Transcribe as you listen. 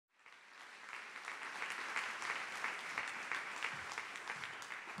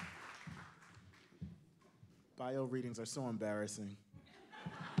Bio readings are so embarrassing.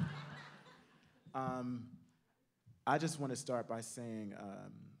 I just want to start by saying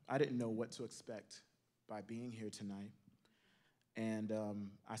I didn't know what to expect by being here tonight. And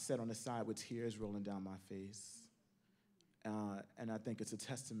I sat on the side with tears rolling down my face. And I think it's a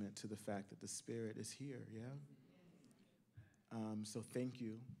testament to the fact that the Spirit is here, yeah? So thank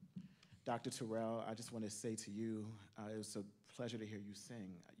you. Dr. Terrell, I just want to say to you, it was a pleasure to hear you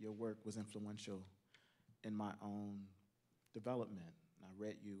sing. Your work was influential in my own development. I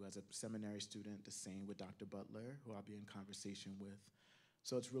read you as a seminary student to sing with Dr. Butler, who I'll be in conversation with.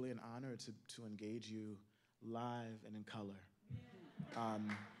 So it's really an honor to engage you live and in color. I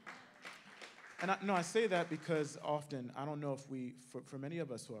say that because often, I don't know if for many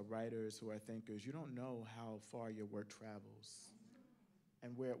of us who are writers, who are thinkers, you don't know how far your work travels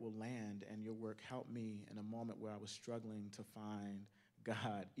and where it will land, and your work helped me in a moment where I was struggling to find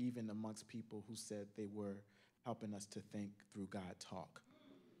God, even amongst people who said they were helping us to think through God talk.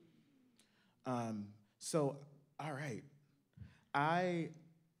 All right. I'm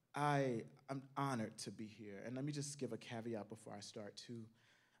honored to be here, and let me just give a caveat before I start too.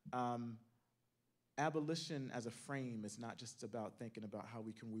 Abolition as a frame is not just about thinking about how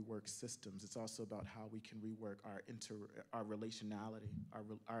we can rework systems. It's also about how we can rework our relationality,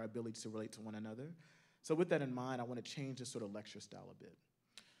 our ability to relate to one another. So with that in mind, I want to change the sort of lecture style a bit.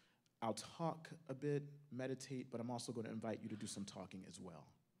 I'll talk a bit, meditate, but I'm also going to invite you to do some talking as well.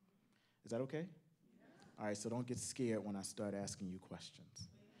 Is that okay? All right, so don't get scared when I start asking you questions.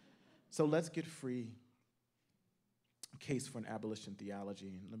 So let's get free. Case for an abolition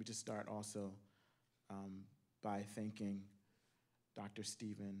theology. And let me just start also by thanking Dr.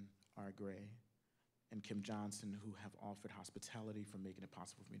 Stephen R. Gray and Kim Johnson, who have offered hospitality for making it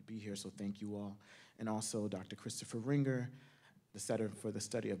possible for me to be here, so thank you all. And also Dr. Christopher Ringer, the Center for the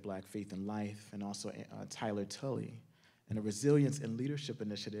Study of Black Faith and Life, and also Tyler Tully, and a Resilience and Leadership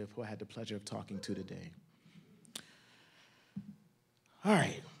Initiative, who I had the pleasure of talking to today. All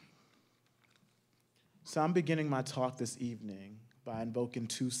right. So I'm beginning my talk this evening by invoking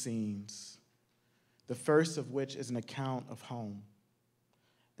two scenes, the first of which is an account of home,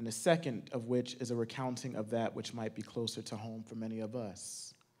 and the second of which is a recounting of that which might be closer to home for many of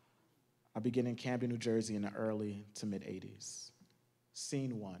us. I begin in Camden, New Jersey in the early to mid-'80s.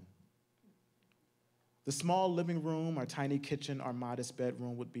 Scene one. The small living room, our tiny kitchen, our modest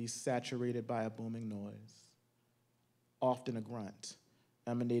bedroom would be saturated by a booming noise, often a grunt,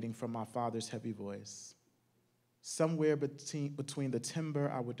 emanating from my father's heavy voice. Somewhere between the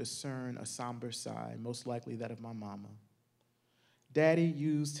timber, I would discern a somber sigh, most likely that of my mama. Daddy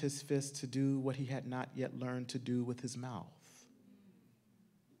used his fist to do what he had not yet learned to do with his mouth.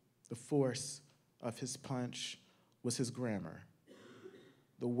 The force of his punch was his grammar,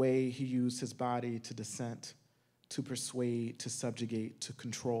 the way he used his body to dissent, to persuade, to subjugate, to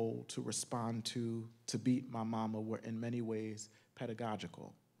control, to respond to beat my mama were in many ways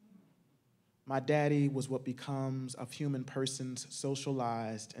pedagogical. My daddy was what becomes of human persons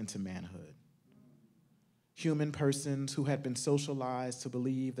socialized into manhood. Human persons who had been socialized to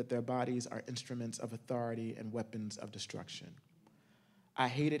believe that their bodies are instruments of authority and weapons of destruction. I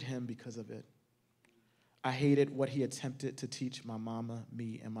hated him because of it. I hated what he attempted to teach my mama,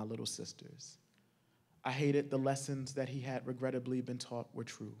 me, and my little sisters. I hated the lessons that he had regrettably been taught were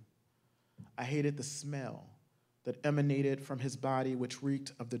true. I hated the smell that emanated from his body, which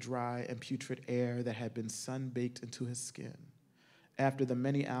reeked of the dry and putrid air that had been sun-baked into his skin after the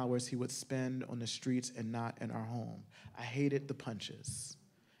many hours he would spend on the streets and not in our home. I hated the punches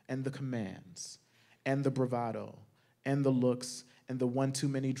and the commands and the bravado and the looks and the one too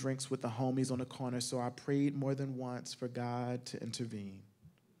many drinks with the homies on the corner, so I prayed more than once for God to intervene.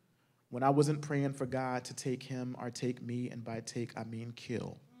 When I wasn't praying for God to take him or take me, and by take I mean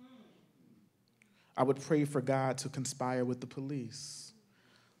kill, I would pray for God to conspire with the police,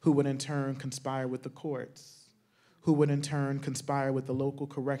 who would in turn conspire with the courts, who would in turn conspire with the local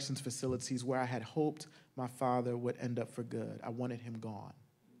corrections facilities where I had hoped my father would end up for good. I wanted him gone.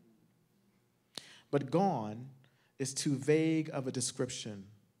 But gone is too vague of a description,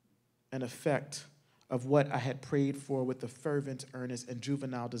 an effect of what I had prayed for with the fervent, earnest, and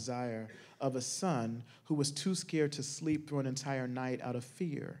juvenile desire of a son who was too scared to sleep through an entire night out of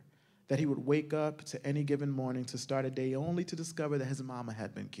fear that he would wake up to any given morning to start a day only to discover that his mama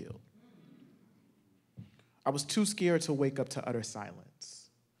had been killed. I was too scared to wake up to utter silence.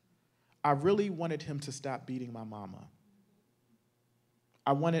 I really wanted him to stop beating my mama.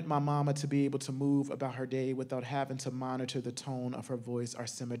 I wanted my mama to be able to move about her day without having to monitor the tone of her voice or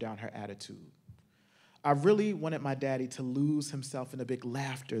simmer down her attitude. I really wanted my daddy to lose himself in the big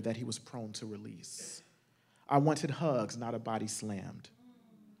laughter that he was prone to release. I wanted hugs, not a body slammed.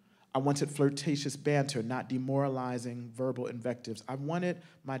 I wanted flirtatious banter, not demoralizing verbal invectives. I wanted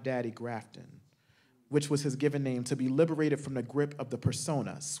my daddy Grafton, which was his given name, to be liberated from the grip of the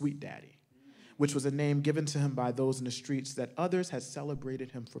persona, Sweet Daddy, which was a name given to him by those in the streets that others had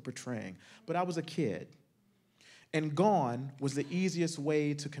celebrated him for portraying. But I was a kid. And gone was the easiest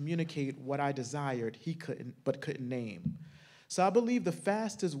way to communicate what I desired but couldn't name. So I believe the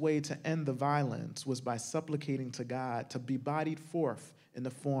fastest way to end the violence was by supplicating to God to be bodied forth in the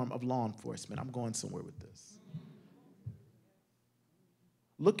form of law enforcement. I'm going somewhere with this.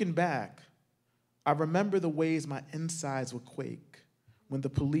 Looking back, I remember the ways my insides would quake when the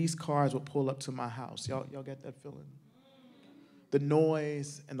police cars would pull up to my house. Y'all get that feeling? The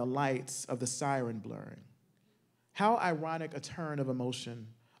noise and the lights of the siren blurring. How ironic a turn of emotion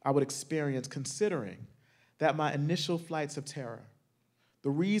I would experience considering that my initial flights of terror, the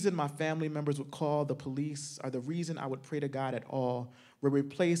reason my family members would call the police, or the reason I would pray to God at all, were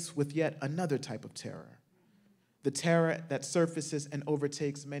replaced with yet another type of terror. The terror that surfaces and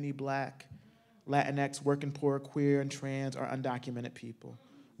overtakes many Black, Latinx, working poor, queer, and trans, or undocumented people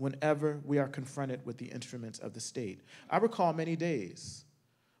whenever we are confronted with the instruments of the state. I recall many days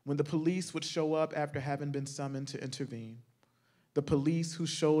when the police would show up after having been summoned to intervene. The police who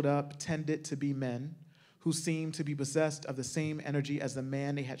showed up tended to be men who seemed to be possessed of the same energy as the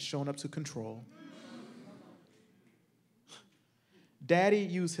man they had shown up to control. Daddy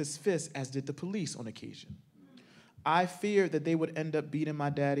used his fists, as did the police on occasion. I feared that they would end up beating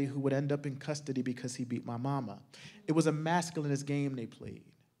my daddy, who would end up in custody because he beat my mama. It was a masculinist game they played.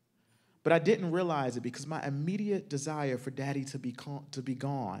 But I didn't realize it because my immediate desire for daddy to be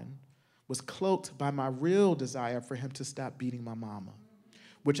gone was cloaked by my real desire for him to stop beating my mama,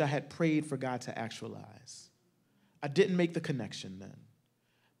 which I had prayed for God to actualize. I didn't make the connection then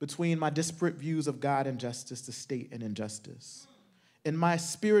between my disparate views of God and justice, the state and injustice. In my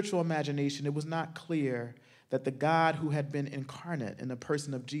spiritual imagination, it was not clear that the God who had been incarnate in the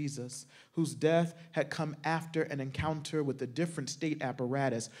person of Jesus, whose death had come after an encounter with a different state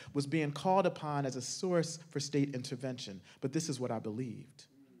apparatus, was being called upon as a source for state intervention. But this is what I believed.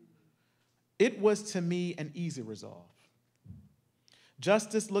 It was to me an easy resolve.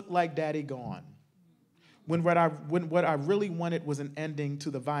 Justice looked like daddy gone, when what I really wanted was an ending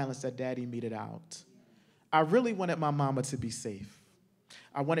to the violence that daddy meted out. I really wanted my mama to be safe.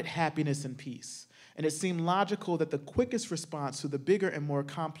 I wanted happiness and peace. And it seemed logical that the quickest response to the bigger and more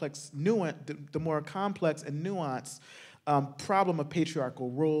complex, the more complex and nuanced problem of patriarchal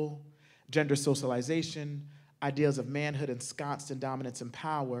rule, gender socialization, ideas of manhood ensconced in dominance and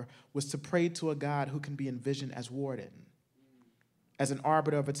power, was to pray to a God who can be envisioned as warden, as an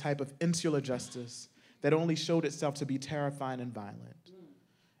arbiter of a type of insular justice that only showed itself to be terrifying and violent.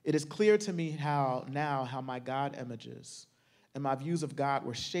 It is clear to me how my God images and my views of God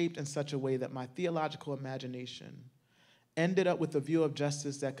were shaped in such a way that my theological imagination ended up with a view of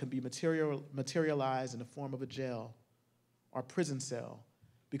justice that could be materialized in the form of a jail or prison cell,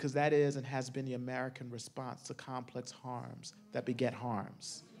 because that is and has been the American response to complex harms that beget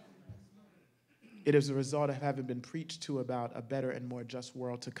harms. It is a result of having been preached to about a better and more just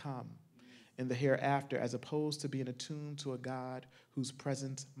world to come in the hereafter, as opposed to being attuned to a God whose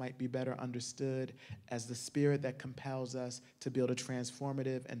presence might be better understood as the spirit that compels us to build a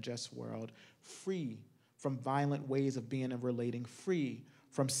transformative and just world, free from violent ways of being and relating, free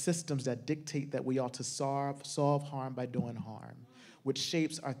from systems that dictate that we ought to solve harm by doing harm, which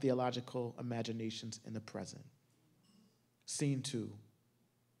shapes our theological imaginations in the present. Scene 2.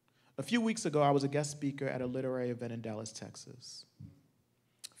 A few weeks ago, I was a guest speaker at a literary event in Dallas, Texas.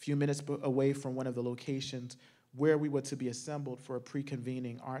 A few minutes away from one of the locations where we were to be assembled for a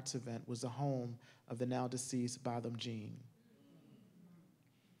pre-convening arts event was the home of the now deceased Botham Jean.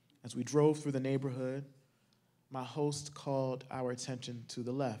 As we drove through the neighborhood, my host called our attention to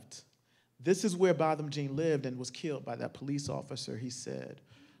the left. This is where Botham Jean lived and was killed by that police officer, he said,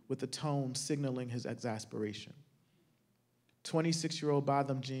 with a tone signaling his exasperation. 26-year-old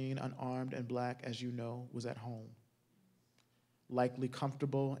Botham Jean, unarmed and Black, as you know, was at home, likely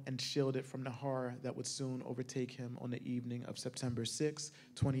comfortable and shielded from the horror that would soon overtake him on the evening of September 6,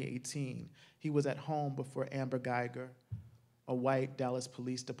 2018. He was at home before Amber Geiger, a white Dallas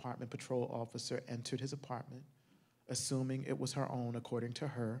Police Department patrol officer, entered his apartment, assuming it was her own, according to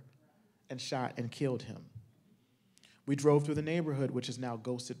her, and shot and killed him. We drove through the neighborhood, which is now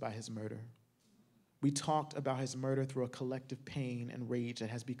ghosted by his murder. We talked about his murder through a collective pain and rage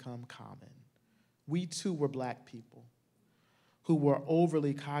that has become common. We too were Black people who were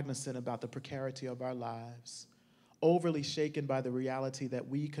overly cognizant about the precarity of our lives, overly shaken by the reality that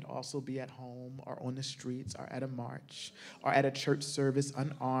we could also be at home or on the streets or at a march or at a church service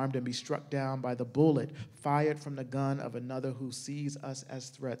unarmed and be struck down by the bullet fired from the gun of another who sees us as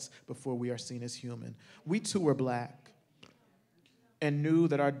threats before we are seen as human. We too were black and knew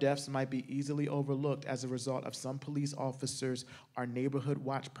that our deaths might be easily overlooked as a result of some police officers or neighborhood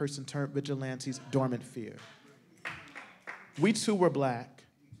watch person turned vigilantes' dormant fear. We too were black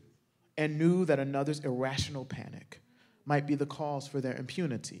and knew that another's irrational panic might be the cause for their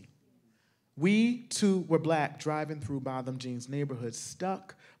impunity. We, too, were black, driving through Botham Jean's neighborhood,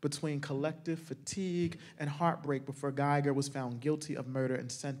 stuck between collective fatigue and heartbreak before Geiger was found guilty of murder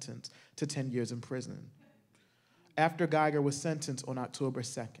and sentenced to 10 years in prison. After Geiger was sentenced on October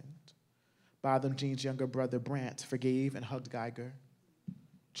 2nd, Botham Jean's younger brother, Brant, forgave and hugged Geiger.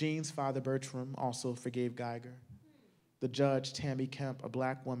 Jean's father, Bertram, also forgave Geiger. The judge, Tammy Kemp, a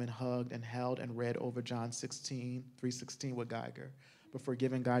black woman, hugged and held and read over John 3:16 with Geiger before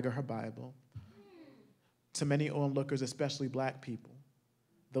giving Geiger her Bible. To many onlookers, especially black people,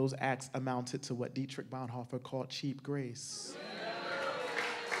 those acts amounted to what Dietrich Bonhoeffer called cheap grace.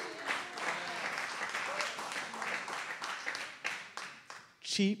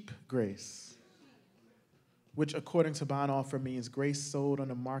 Cheap grace, which according to Bonhoeffer means grace sold on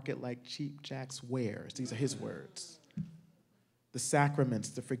the market like Cheap Jack's wares. These are his words. The sacraments,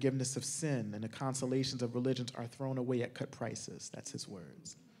 the forgiveness of sin, and the consolations of religions are thrown away at cut prices. That's his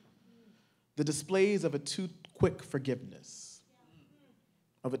words. The displays of a too quick forgiveness,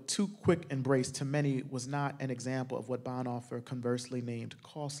 of a too quick embrace to many was not an example of what Bonhoeffer conversely named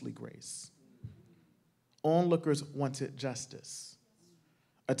costly grace. Onlookers wanted justice,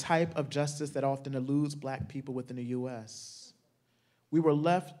 a type of justice that often eludes black people within the U.S. We were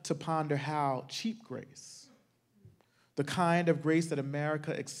left to ponder how cheap grace, the kind of grace that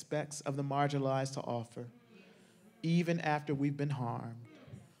America expects of the marginalized to offer, even after we've been harmed,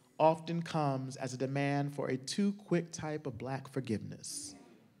 often comes as a demand for a too quick type of black forgiveness.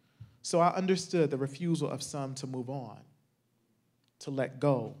 So I understood the refusal of some to move on, to let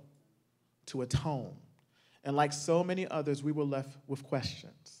go, to atone. And like so many others, we were left with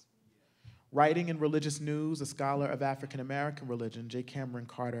questions. Writing in Religious News, a scholar of African American religion, J. Cameron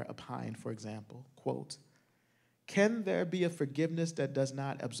Carter, opined, for example, quote, "Can there be a forgiveness that does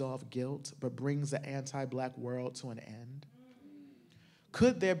not absolve guilt, but brings the anti-black world to an end?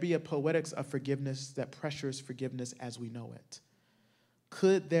 Could there be a poetics of forgiveness that pressures forgiveness as we know it?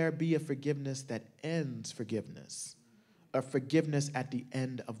 Could there be a forgiveness that ends forgiveness, a forgiveness at the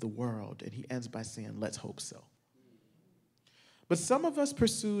end of the world?" And he ends by saying, let's hope so. But some of us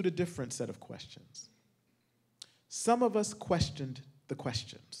pursued a different set of questions. Some of us questioned the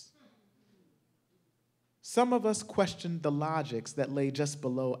questions. Some of us questioned the logics that lay just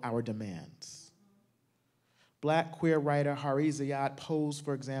below our demands. Black queer writer Hari Ziyad posed,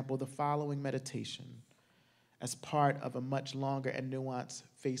 for example, the following meditation as part of a much longer and nuanced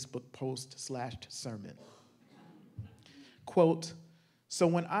Facebook post/sermon. Quote, "So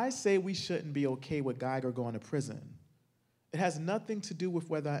when I say we shouldn't be okay with Geiger going to prison, it has nothing to do with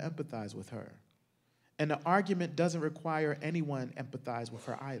whether I empathize with her. And the argument doesn't require anyone empathize with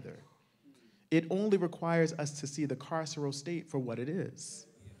her either. It only requires us to see the carceral state for what it is.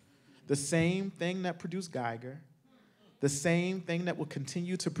 The same thing that produced Geiger, the same thing that will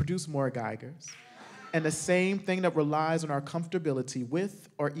continue to produce more Geigers, and the same thing that relies on our comfortability with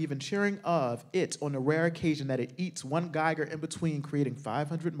or even cheering of it on the rare occasion that it eats one Geiger in between, creating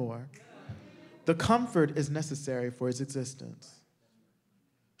 500 more. The comfort is necessary for its existence."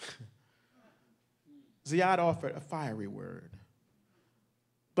 Ziyad offered a fiery word.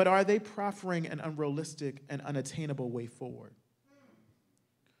 But are they proffering an unrealistic and unattainable way forward?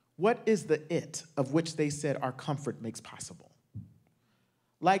 What is the it of which they said our comfort makes possible?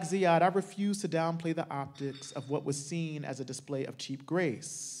 Like Ziyad, I refuse to downplay the optics of what was seen as a display of cheap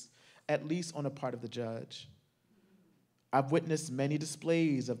grace, at least on the part of the judge. I've witnessed many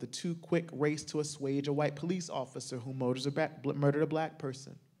displays of the too quick race to assuage a white police officer who murdered a black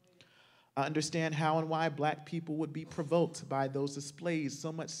person. I understand how and why black people would be provoked by those displays,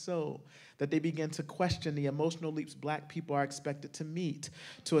 so much so that they begin to question the emotional leaps black people are expected to meet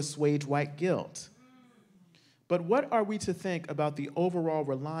to assuage white guilt. But what are we to think about the overall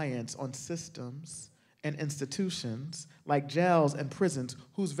reliance on systems and institutions like jails and prisons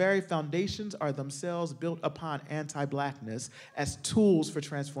whose very foundations are themselves built upon anti-blackness as tools for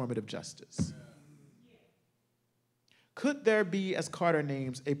transformative justice? Could there be, as Carter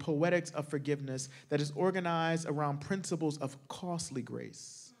names, a poetics of forgiveness that is organized around principles of costly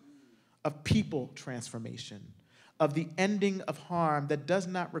grace, of people transformation, of the ending of harm that does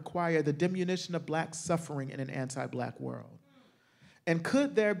not require the diminution of Black suffering in an anti-Black world? And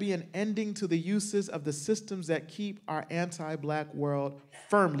could there be an ending to the uses of the systems that keep our anti-Black world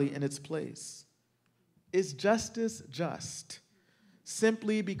firmly in its place? Is justice just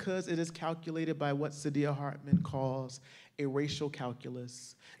simply because it is calculated by what Saidiya Hartman calls a racial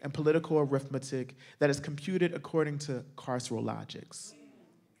calculus and political arithmetic that is computed according to carceral logics?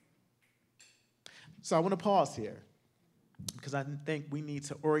 So I want to pause here because I think we need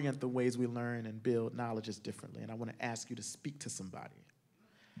to orient the ways we learn and build knowledges differently, and I want to ask you to speak to somebody.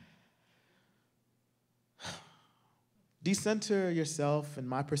 Decenter yourself in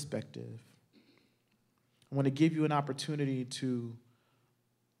my perspective. I want to give you an opportunity to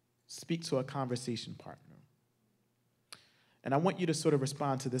speak to a conversation partner. And I want you to sort of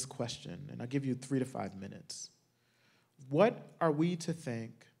respond to this question, and I'll give you 3 to 5 minutes. What are we to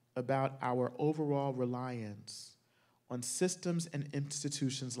think about our overall reliance on systems and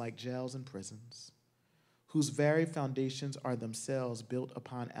institutions like jails and prisons, whose very foundations are themselves built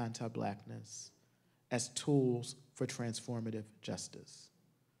upon anti-Blackness as tools for transformative justice?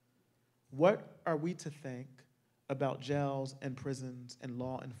 What are we to think about jails and prisons and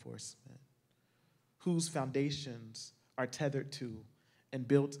law enforcement, whose foundations are tethered to and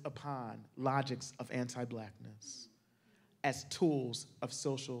built upon logics of anti-Blackness as tools of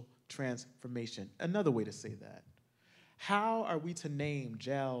social transformation? Another way to say that: how are we to name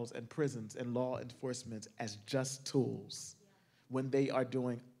jails and prisons and law enforcement as just tools when they are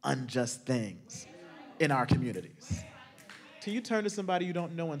doing unjust things in our communities? Can you turn to somebody you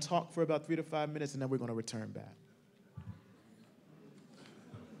don't know and talk for about 3 to 5 minutes, and then we're going to return back.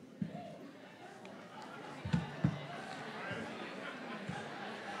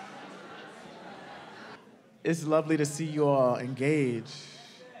 It's lovely to see you all engage.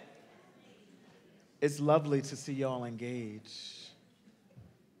 It's lovely to see you all engage.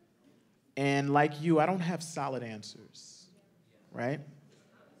 And like you, I don't have solid answers, right?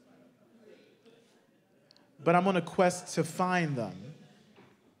 But I'm on a quest to find them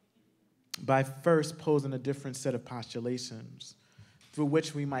by first posing a different set of postulations through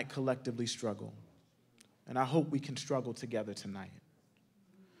which we might collectively struggle. And I hope we can struggle together tonight.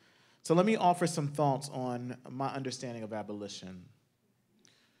 So let me offer some thoughts on my understanding of abolition.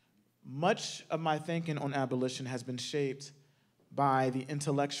 Much of my thinking on abolition has been shaped by the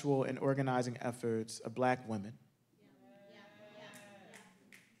intellectual and organizing efforts of Black women,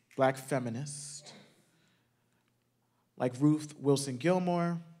 Black feminists, like Ruth Wilson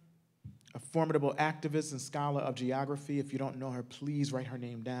Gilmore, a formidable activist and scholar of geography. If you don't know her, please write her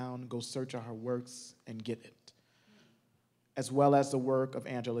name down, go search out her works and get it. As well as the work of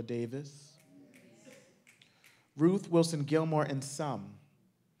Angela Davis. Ruth Wilson Gilmore, in sum,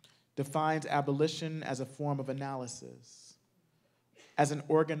 defines abolition as a form of analysis, as an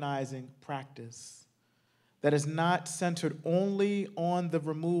organizing practice that is not centered only on the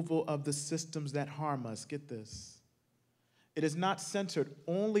removal of the systems that harm us. Get this. It is not centered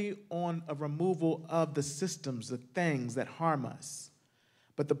only on a removal of the systems, the things that harm us,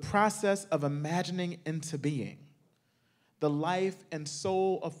 but the process of imagining into being the life and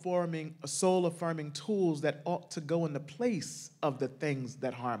soul-affirming tools that ought to go in the place of the things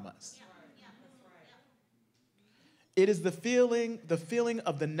that harm us. It is the feeling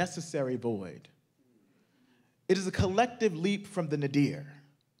of the necessary void. It is a collective leap from the nadir.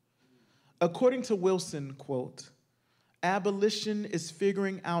 According to Wilson, quote, abolition is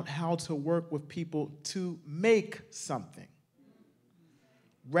figuring out how to work with people to make something,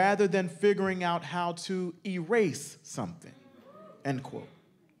 rather than figuring out how to erase something, end quote.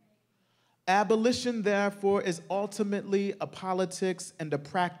 Abolition, therefore, is ultimately a politics and a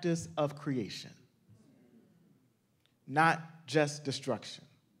practice of creation, not just destruction.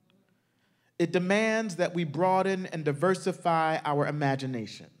 It demands that we broaden and diversify our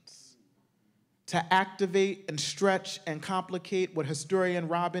imaginations, to activate and stretch and complicate what historian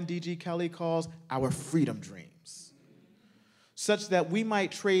Robin D.G. Kelley calls our freedom dreams, such that we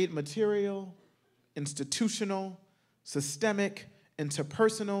might trade material, institutional, systemic,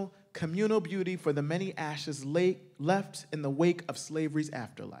 interpersonal, communal beauty for the many ashes left in the wake of slavery's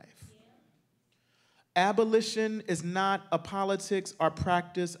afterlife. Abolition is not a politics or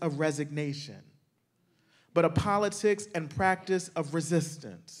practice of resignation, but a politics and practice of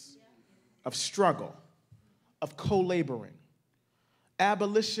resistance, of struggle, of co-laboring.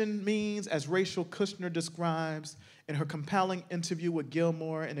 Abolition means, as Rachel Kushner describes in her compelling interview with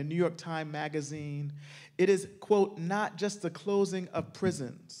Gilmore in the New York Times Magazine, it is, quote, not just the closing of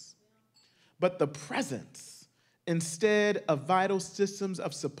prisons, but the presence, instead, of vital systems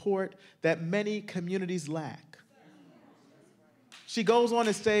of support that many communities lack. She goes on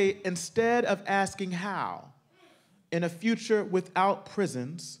to say, instead of asking how, in a future without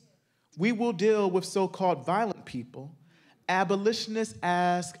prisons, we will deal with so-called violent people, abolitionists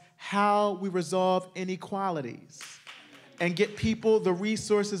ask how we resolve inequalities and get people the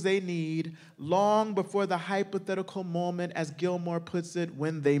resources they need long before the hypothetical moment, as Gilmore puts it,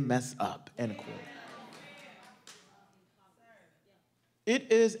 when they mess up, end quote.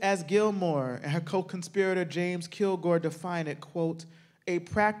 It is, as Gilmore and her co-conspirator James Kilgore define it, quote, a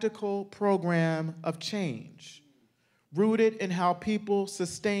practical program of change, rooted in how people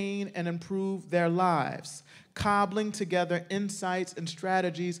sustain and improve their lives, cobbling together insights and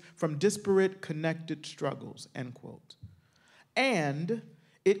strategies from disparate connected struggles, end quote. And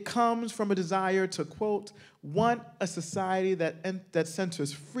it comes from a desire to, quote, want a society that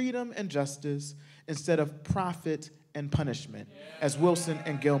centers freedom and justice instead of profit and punishment, as Wilson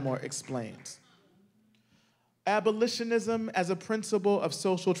and Gilmore explains. Abolitionism as a principle of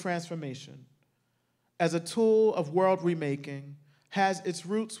social transformation, as a tool of world remaking, has its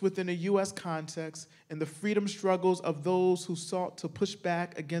roots within a U.S. context in the freedom struggles of those who sought to push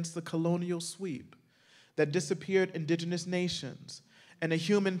back against the colonial sweep that disappeared indigenous nations, and a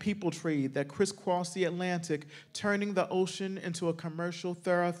human people trade that crisscrossed the Atlantic, turning the ocean into a commercial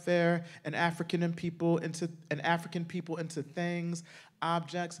thoroughfare and African people into things,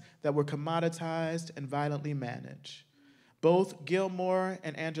 objects that were commoditized and violently managed. Both Gilmore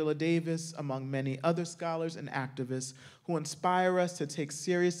and Angela Davis, among many other scholars and activists who inspire us to take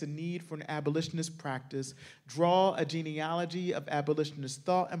serious the need for an abolitionist practice, draw a genealogy of abolitionist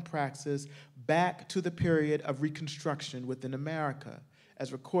thought and praxis back to the period of Reconstruction within America,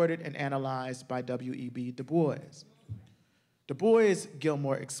 as recorded and analyzed by W.E.B. Du Bois. Du Bois,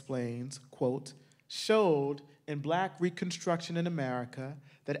 Gilmore explains, quote, showed in Black Reconstruction in America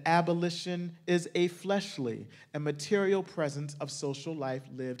that abolition is a fleshly and material presence of social life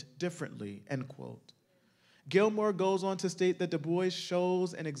lived differently, end quote. Gilmore goes on to state that Du Bois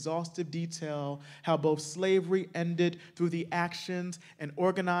shows in exhaustive detail how both slavery ended through the actions and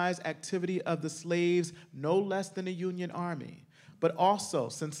organized activity of the slaves no less than a Union army. But also,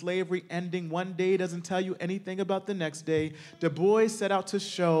 since slavery ending one day doesn't tell you anything about the next day, Du Bois set out to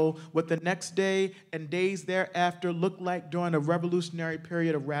show what the next day and days thereafter looked like during a revolutionary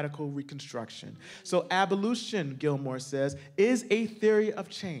period of radical reconstruction. So abolition, Gilmore says, is a theory of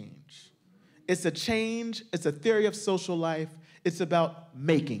change. It's a change, it's a theory of social life, it's about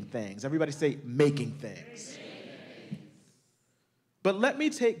making things. Everybody say, making things. But let me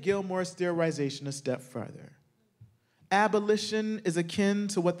take Gilmore's theorization a step further. Abolition is akin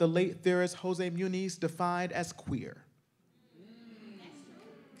to what the late theorist Jose Muniz defined as queer.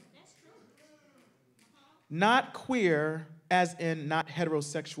 That's true. Not queer as in not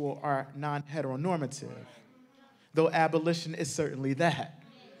heterosexual or non-heteronormative, though abolition is certainly that.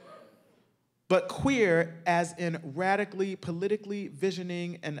 But queer as in radically politically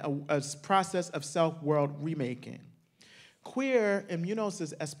visioning and a process of self-world remaking. Queer, in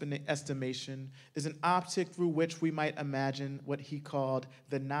Munoz's estimation, is an optic through which we might imagine what he called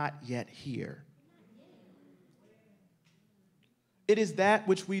the not yet here. It is that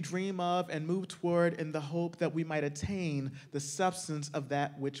which we dream of and move toward in the hope that we might attain the substance of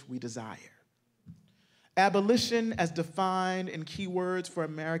that which we desire. Abolition, as defined in keywords for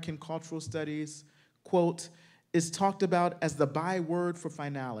American cultural studies, quote, is talked about as the byword for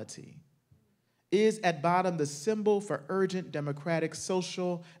finality, is at bottom the symbol for urgent democratic,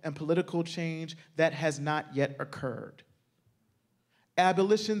 social, and political change that has not yet occurred.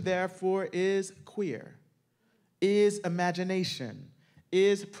 Abolition, therefore, is queer, is imagination,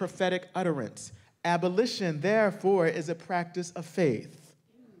 is prophetic utterance. Abolition, therefore, is a practice of faith.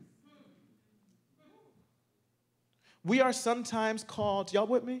 We are sometimes called, y'all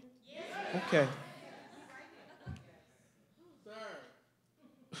with me? Yes. Okay.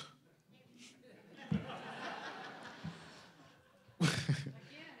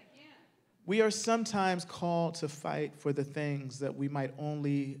 We are sometimes called to fight for the things that we might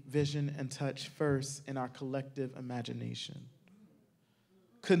only vision and touch first in our collective imagination.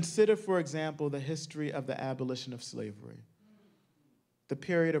 Consider, for example, the history of the abolition of slavery, the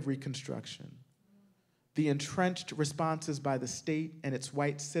period of Reconstruction, the entrenched responses by the state and its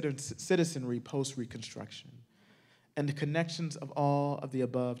white citizenry post-Reconstruction, and the connections of all of the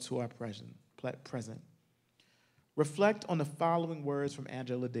above to our present. Reflect on the following words from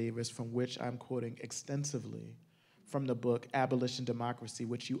Angela Davis, from which I'm quoting extensively from the book Abolition Democracy,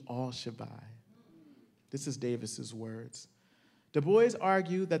 which you all should buy. This is Davis's words. Du Bois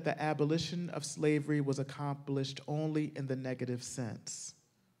argued that the abolition of slavery was accomplished only in the negative sense.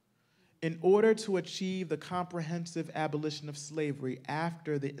 in order to achieve the comprehensive abolition of slavery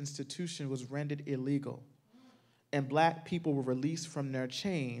after the institution was rendered illegal and black people were released from their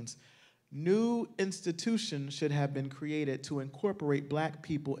chains, new institutions should have been created to incorporate black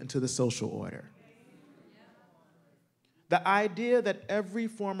people into the social order. The idea that every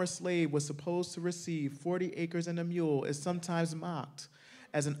former slave was supposed to receive 40 acres and a mule is sometimes mocked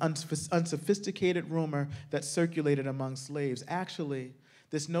as an unsophisticated rumor that circulated among slaves. Actually,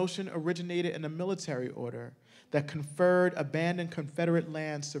 this notion originated in a military order that conferred abandoned Confederate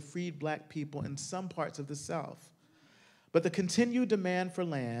lands to freed black people in some parts of the South. But the continued demand for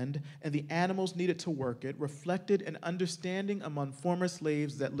land and the animals needed to work it reflected an understanding among former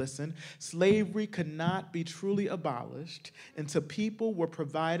slaves that, listen, slavery could not be truly abolished until people were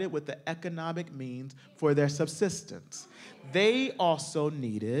provided with the economic means for their subsistence. They also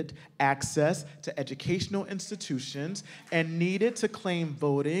needed access to educational institutions and needed to claim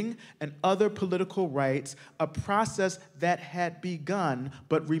voting and other political rights, a process that had begun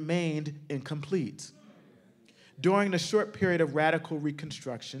but remained incomplete. During the short period of radical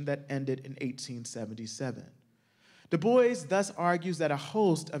Reconstruction that ended in 1877. Du Bois thus argues that a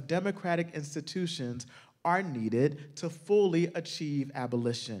host of democratic institutions are needed to fully achieve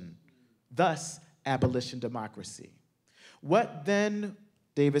abolition, thus abolition democracy. What then,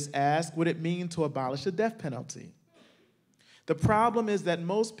 Davis asked, would it mean to abolish the death penalty? The problem is that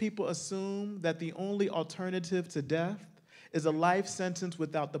most people assume that the only alternative to death is a life sentence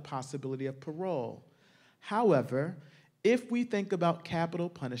without the possibility of parole. However, if we think about capital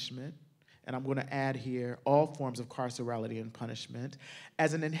punishment, and I'm going to add here all forms of carcerality and punishment,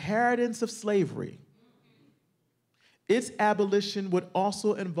 as an inheritance of slavery, its abolition would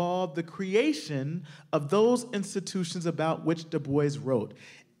also involve the creation of those institutions about which Du Bois wrote.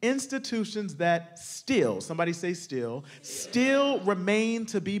 Institutions that still, somebody say still remain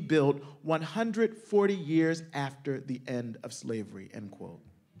to be built 140 years after the end of slavery, end quote.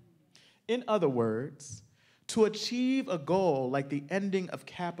 In other words, to achieve a goal like the ending of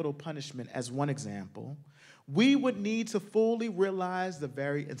capital punishment as one example, we would need to fully realize the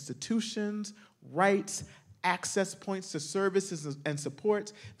very institutions, rights, access points to services and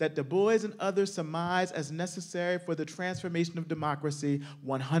supports that Du Bois and others surmise as necessary for the transformation of democracy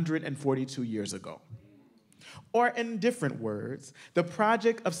 142 years ago. Or in different words, the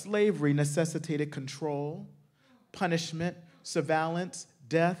project of slavery necessitated control, punishment, surveillance,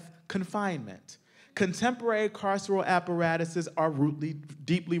 death, confinement. Contemporary carceral apparatuses are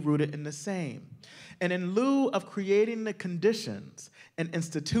deeply rooted in the same. And in lieu of creating the conditions and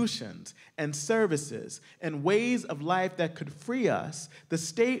institutions and services and ways of life that could free us, the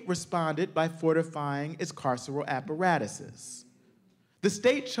state responded by fortifying its carceral apparatuses. The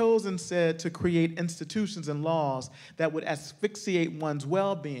state chose instead to create institutions and laws that would asphyxiate one's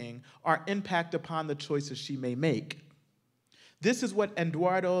well-being or impact upon the choices she may make. This is what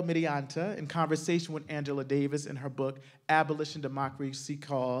Eduardo Miranda, in conversation with Angela Davis in her book, Abolition Democracy,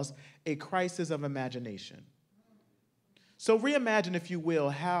 calls a crisis of imagination. So reimagine, if you will,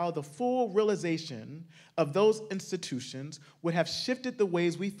 how the full realization of those institutions would have shifted the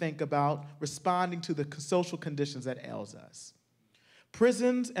ways we think about responding to the social conditions that ails us.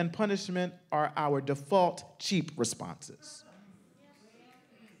 Prisons and punishment are our default cheap responses.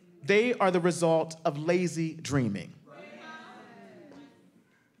 They are the result of lazy dreaming.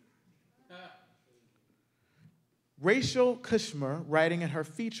 Rachel Kushmer, writing in her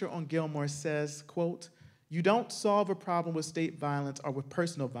feature on Gilmore, says, quote, "You don't solve a problem with state violence or with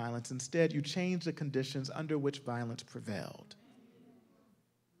personal violence. Instead, you change the conditions under which violence prevailed."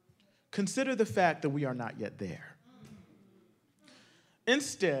 Consider the fact that we are not yet there.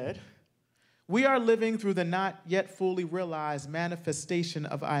 Instead, we are living through the not yet fully realized manifestation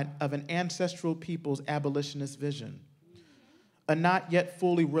of an ancestral people's abolitionist vision, a not yet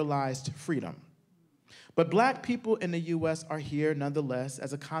fully realized freedom. But black people in the US are here nonetheless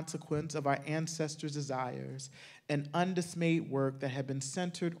as a consequence of our ancestors' desires and undismayed work that had been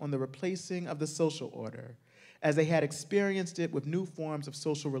centered on the replacing of the social order as they had experienced it with new forms of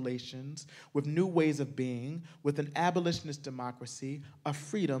social relations, with new ways of being, with an abolitionist democracy, a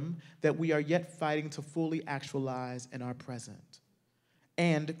freedom that we are yet fighting to fully actualize in our present.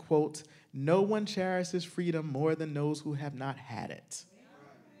 And, quote, "No one cherishes freedom more than those who have not had it."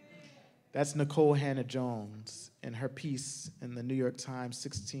 That's Nicole Hannah-Jones in her piece in the New York Times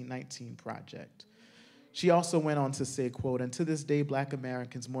 1619 Project. She also went on to say, quote, "And to this day, Black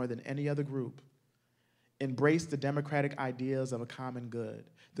Americans, more than any other group, embrace the democratic ideas of a common good.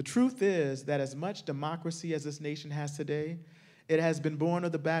 The truth is that as much democracy as this nation has today, it has been born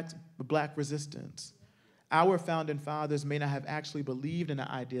of the Black resistance. Our founding fathers may not have actually believed in the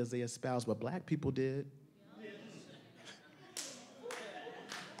ideas they espoused, but black people did.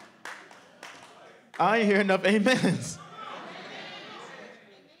 I ain't hear enough amens.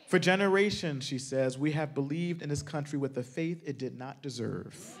 For generations, she says, we have believed in this country with a faith it did not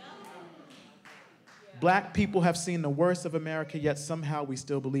deserve. Black people have seen the worst of America, yet somehow we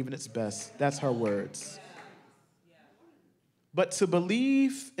still believe in its best. That's her words. But to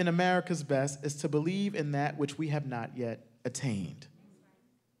believe in America's best is to believe in that which we have not yet attained.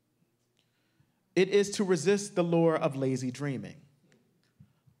 It is to resist the lure of lazy dreaming.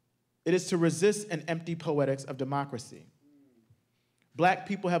 It is to resist an empty poetics of democracy. Black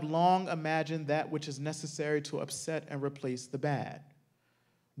people have long imagined that which is necessary to upset and replace the bad.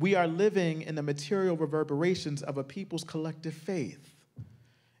 We are living in the material reverberations of a people's collective faith.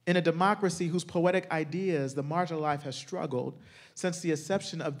 In a democracy whose poetic ideas the marginalized have struggled since the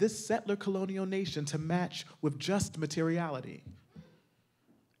inception of this settler colonial nation to match with just materiality.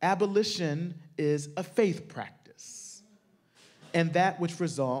 Abolition is a faith practice, and that which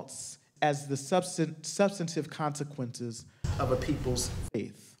results as the substantive consequences of a people's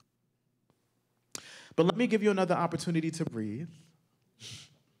faith. But let me give you another opportunity to breathe,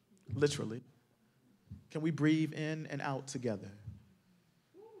 literally. Can we breathe in and out together?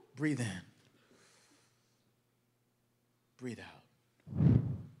 Breathe in. Breathe out.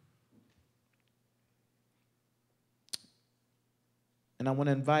 And I want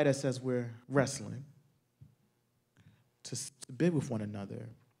to invite us as we're wrestling to be with one another.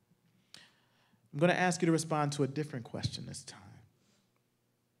 I'm going to ask you to respond to a different question this time.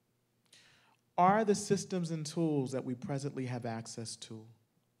 Are the systems and tools that we presently have access to,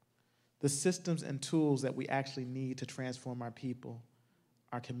 the systems and tools that we actually need to transform our people,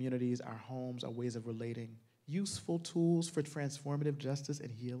 our communities, our homes, our ways of relating, useful tools for transformative justice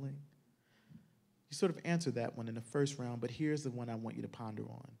and healing? You sort of answered that one in the first round, but here's the one I want you to ponder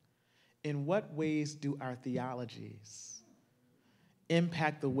on. In what ways do our theologies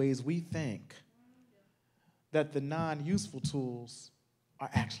impact the ways we think that the non-useful tools are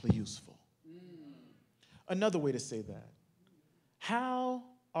actually useful? Another way to say that, how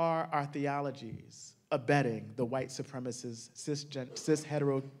are our theologies abetting the white supremacist,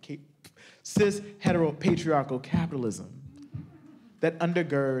 cis-hetero patriarchal capitalism that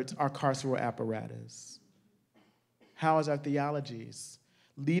undergirds our carceral apparatus? How is our theologies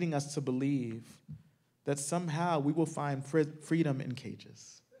leading us to believe that somehow we will find freedom in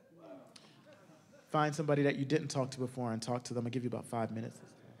cages? Find somebody that you didn't talk to before and talk to them. I'll give you about 5 minutes.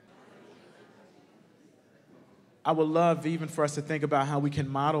 I would love even for us to think about how we can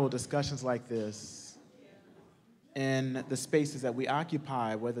model discussions like this in the spaces that we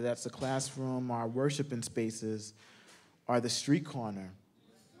occupy, whether that's the classroom or our worshiping spaces or the street corner.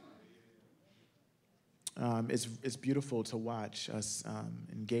 It's beautiful to watch us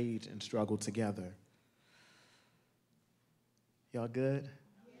engage and struggle together. Y'all good?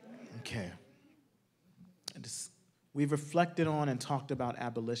 Okay. We've reflected on and talked about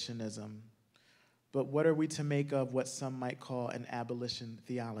abolitionism, but what are we to make of what some might call an abolition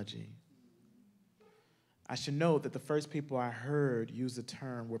theology? I should note that the first people I heard use the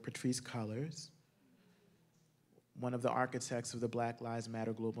term were Patrisse Cullors, one of the architects of the Black Lives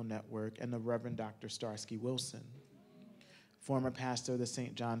Matter Global Network, and the Reverend Dr. Starsky Wilson, former pastor of the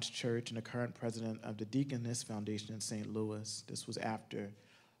St. John's Church and the current president of the Deaconess Foundation in St. Louis. This was after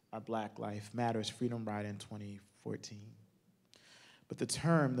our Black Lives Matters Freedom Ride in 2014. But the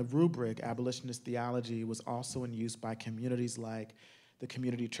term, the rubric, abolitionist theology, was also in use by communities like the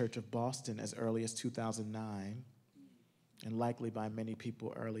Community Church of Boston as early as 2009, and likely by many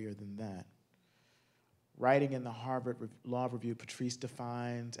people earlier than that. Writing in the Harvard Law Review, Patrisse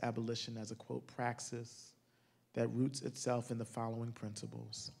defines abolition as a, quote, praxis that roots itself in the following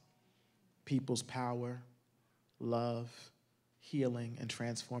principles: people's power, love, healing, and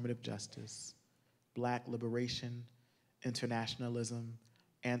transformative justice, Black liberation, internationalism,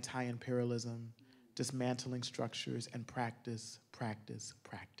 anti-imperialism, dismantling structures, and practice, practice,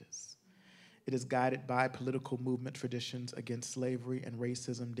 practice. It is guided by political movement traditions against slavery and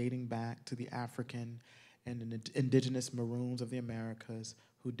racism dating back to the African and indigenous Maroons of the Americas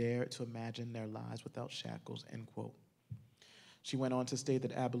who dared to imagine their lives without shackles, end quote. She went on to state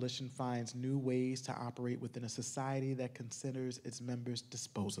that abolition finds new ways to operate within a society that considers its members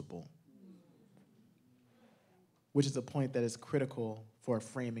disposable, which is a point that is critical for a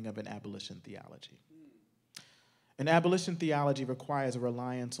framing of an abolition theology. An abolition theology requires a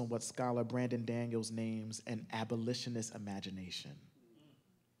reliance on what scholar Brandon Daniels names an abolitionist imagination.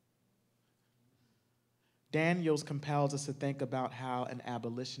 Daniels compels us to think about how an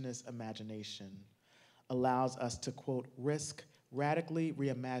abolitionist imagination allows us to, quote, risk radically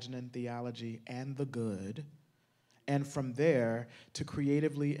reimagining theology and the good, and from there to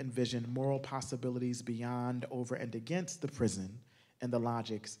creatively envision moral possibilities beyond, over, and against the prison and the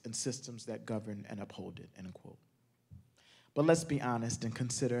logics and systems that govern and uphold it, end quote. But let's be honest and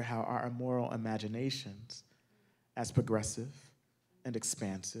consider how our immoral imaginations, as progressive and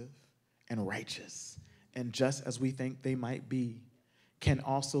expansive and righteous, and just as we think they might be, can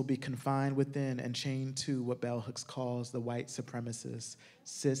also be confined within and chained to what Bell Hooks calls the white supremacist,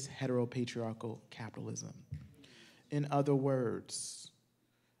 cis heteropatriarchal capitalism. In other words,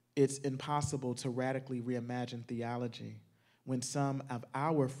 it's impossible to radically reimagine theology when some of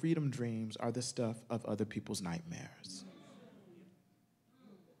our freedom dreams are the stuff of other people's nightmares.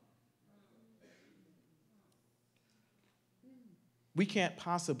 We can't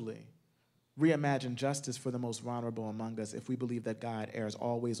possibly reimagine justice for the most vulnerable among us if we believe that God errs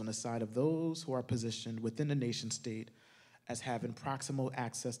always on the side of those who are positioned within the nation state as having proximal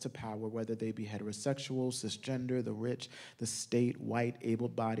access to power, whether they be heterosexual, cisgender, the rich, the state, white,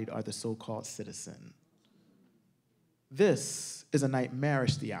 able-bodied, or the so-called citizen. This is a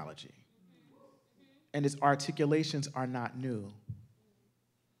nightmarish theology, and its articulations are not new.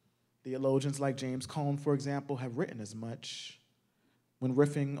 Theologians like James Cone, for example, have written as much. When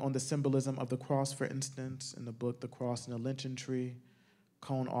riffing on the symbolism of the cross, for instance, in the book The Cross and the Lynching Tree,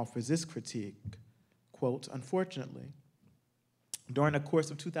 Cone offers this critique, quote, unfortunately, during the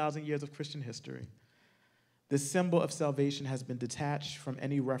course of 2,000 years of Christian history, this symbol of salvation has been detached from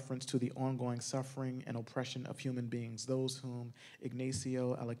any reference to the ongoing suffering and oppression of human beings, those whom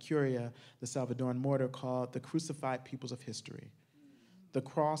Ignacio Alacuria, the Salvadoran martyr, called the crucified peoples of history. The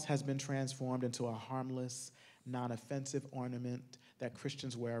cross has been transformed into a harmless, non-offensive ornament that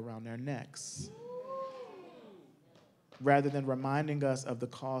Christians wear around their necks. Rather than reminding us of the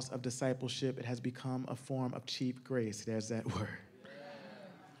cost of discipleship, it has become a form of cheap grace. There's that word.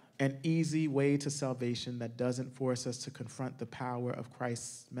 An easy way to salvation that doesn't force us to confront the power of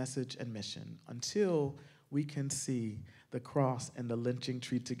Christ's message and mission until we can see the cross and the lynching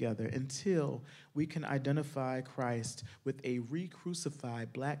tree together, until we can identify Christ with a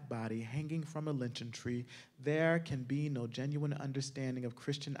re-crucified black body hanging from a lynching tree. There can be no genuine understanding of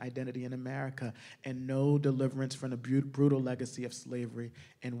Christian identity in America and no deliverance from the brutal legacy of slavery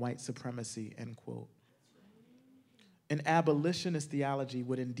and white supremacy, end quote. An abolitionist theology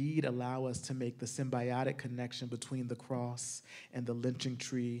would indeed allow us to make the symbiotic connection between the cross and the lynching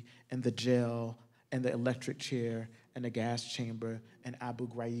tree and the jail and the electric chair and the gas chamber and Abu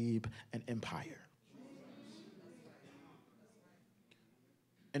Ghraib and empire.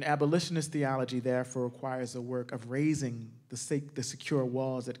 An abolitionist theology therefore requires the work of raising the secure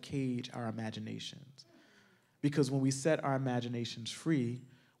walls that cage our imaginations. Because when we set our imaginations free,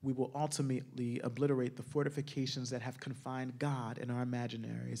 we will ultimately obliterate the fortifications that have confined God in our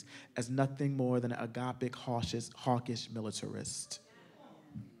imaginaries as nothing more than an agapic, hawkish militarist.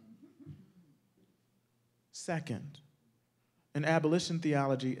 Second, an abolition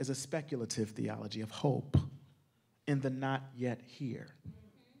theology is a speculative theology of hope in the not yet here,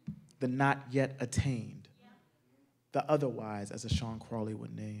 the not yet attained, the otherwise, as a Sean Crawley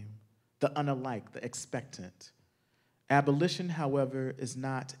would name, the unalike, the expectant. Abolition, however, is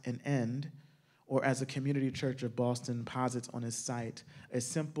not an end, or as a Community Church of Boston posits on its site, a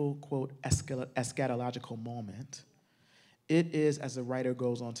simple, quote, eschatological moment. It is, as the writer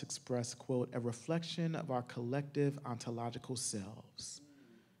goes on to express, quote, a reflection of our collective ontological selves.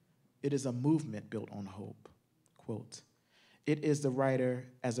 It is a movement built on hope, quote. It is, as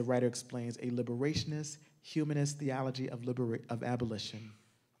the writer explains, a liberationist, humanist theology of abolition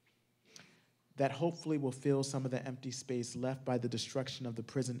that hopefully will fill some of the empty space left by the destruction of the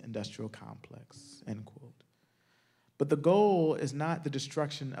prison industrial complex, end quote. But the goal is not the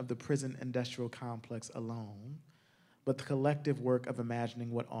destruction of the prison industrial complex alone, but the collective work of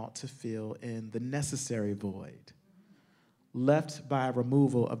imagining what ought to fill in the necessary void left by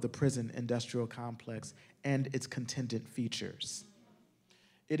removal of the prison industrial complex and its contingent features.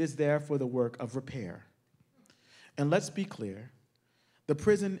 It is therefore the work of repair. And let's be clear, the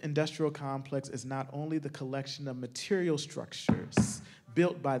prison industrial complex is not only the collection of material structures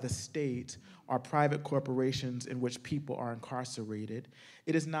built by the state or private corporations in which people are incarcerated.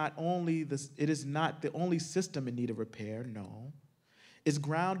 It is not the only system in need of repair, no. It's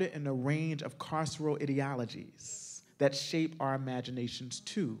grounded in a range of carceral ideologies that shape our imaginations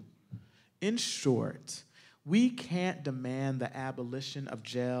too. In short, we can't demand the abolition of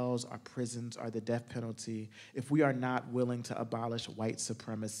jails or prisons or the death penalty if we are not willing to abolish white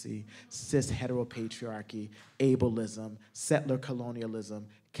supremacy, cis heteropatriarchy, ableism, settler colonialism,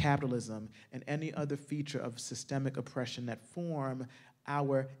 capitalism, and any other feature of systemic oppression that form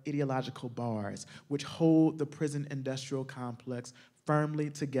our ideological bars, which hold the prison industrial complex firmly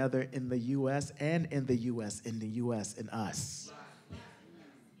together in the U.S. and in the U.S., in us,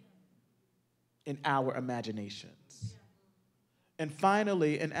 in our imaginations. And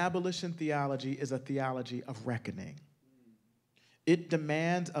finally, an abolition theology is a theology of reckoning. It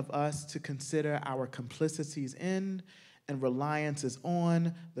demands of us to consider our complicities in and reliances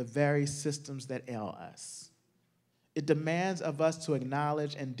on the very systems that ail us. It demands of us to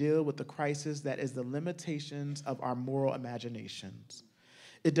acknowledge and deal with the crisis that is the limitations of our moral imaginations.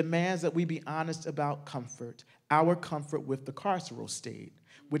 It demands that we be honest about comfort, our comfort with the carceral state,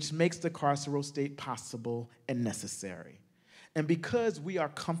 which makes the carceral state possible and necessary. And because we are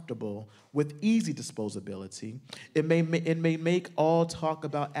comfortable with easy disposability, it may make all talk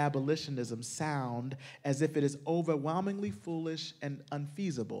about abolitionism sound as if it is overwhelmingly foolish and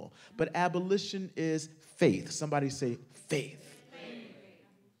unfeasible. But abolition is faith. Somebody say faith.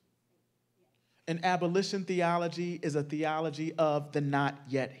 And abolition theology is a theology of the not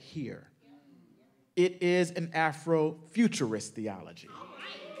yet here. It is an Afrofuturist theology.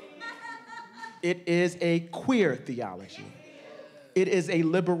 It is a queer theology. It is a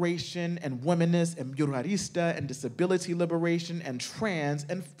liberation and womanist and muralista and disability liberation and trans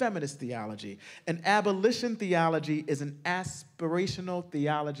and feminist theology. An abolition theology is an aspirational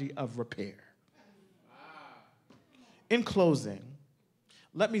theology of repair. In closing,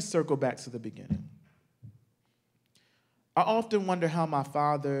 let me circle back to the beginning. I often wonder how my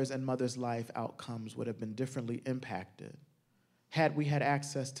father's and mother's life outcomes would have been differently impacted had we had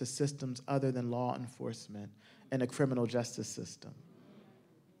access to systems other than law enforcement and a criminal justice system.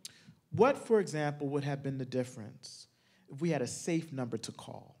 What, for example, would have been the difference if we had a safe number to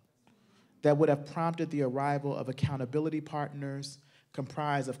call that would have prompted the arrival of accountability partners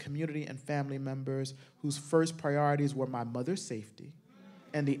comprised of community and family members whose first priorities were my mother's safety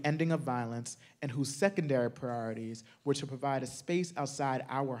and the ending of violence, and whose secondary priorities were to provide a space outside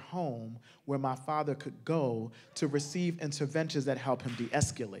our home where my father could go to receive interventions that help him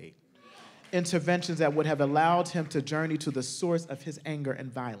de-escalate, interventions that would have allowed him to journey to the source of his anger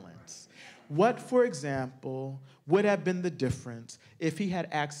and violence. What, for example, would have been the difference if he had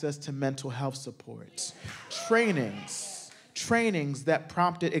access to mental health supports, trainings that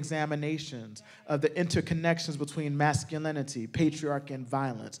prompted examinations of the interconnections between masculinity, patriarchy, and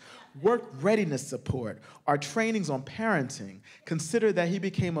violence, work readiness support, or trainings on parenting? Consider that he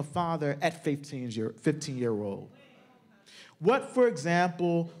became a father at 15-year-old. What, for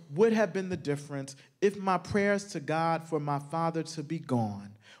example, would have been the difference if my prayers to God for my father to be gone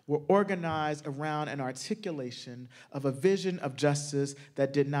were organized around an articulation of a vision of justice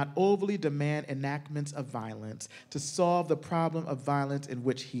that did not overly demand enactments of violence to solve the problem of violence in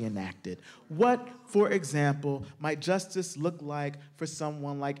which he enacted? What, for example, might justice look like for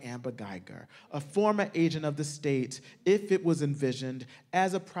someone like Amber Geiger, a former agent of the state, if it was envisioned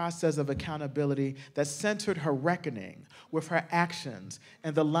as a process of accountability that centered her reckoning with her actions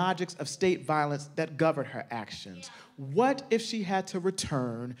and the logics of state violence that governed her actions? What if she had to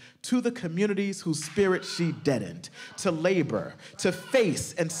return to the communities whose spirit she deadened, to labor, to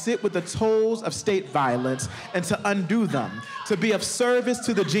face and sit with the tolls of state violence and to undo them, to be of service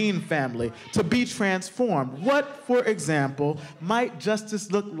to the Jean family, to be transformed? What, for example, might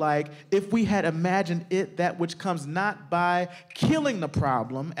justice look like if we had imagined it that which comes not by killing the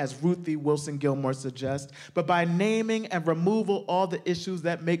problem, as Ruthie Wilson Gilmore suggests, but by naming and removal all the issues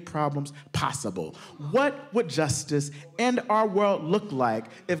that make problems possible? What would justice and our world look like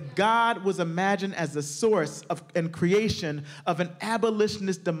if God was imagined as the source of and creation of an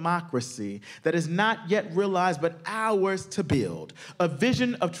abolitionist democracy that is not yet realized but ours to build, a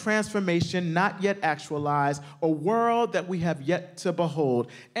vision of transformation not yet actualized, a world that we have yet to behold?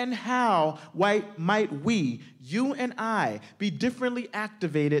 And how might we, you and I, be differently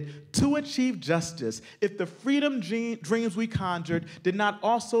activated to achieve justice if the freedom dreams we conjured did not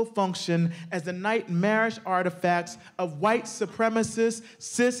also function as the nightmarish artifacts of white supremacist,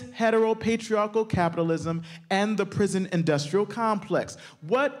 cis, hetero, patriarchal capitalism and the prison industrial complex?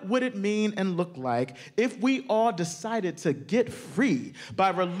 What would it mean and look like if we all decided to get free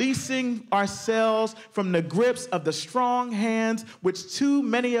by releasing ourselves from the grips of the strong hands which too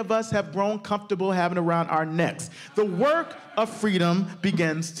many of us have grown comfortable having around our necks? The work of freedom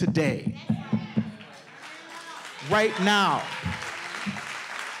begins today, right now,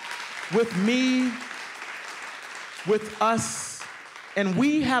 with me, with us, and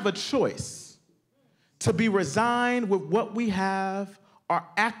we have a choice to be resigned with what we have or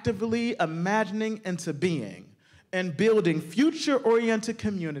actively imagining into being and building future-oriented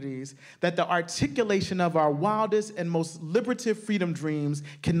communities that the articulation of our wildest and most liberative freedom dreams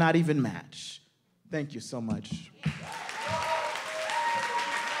cannot even match. Thank you so much.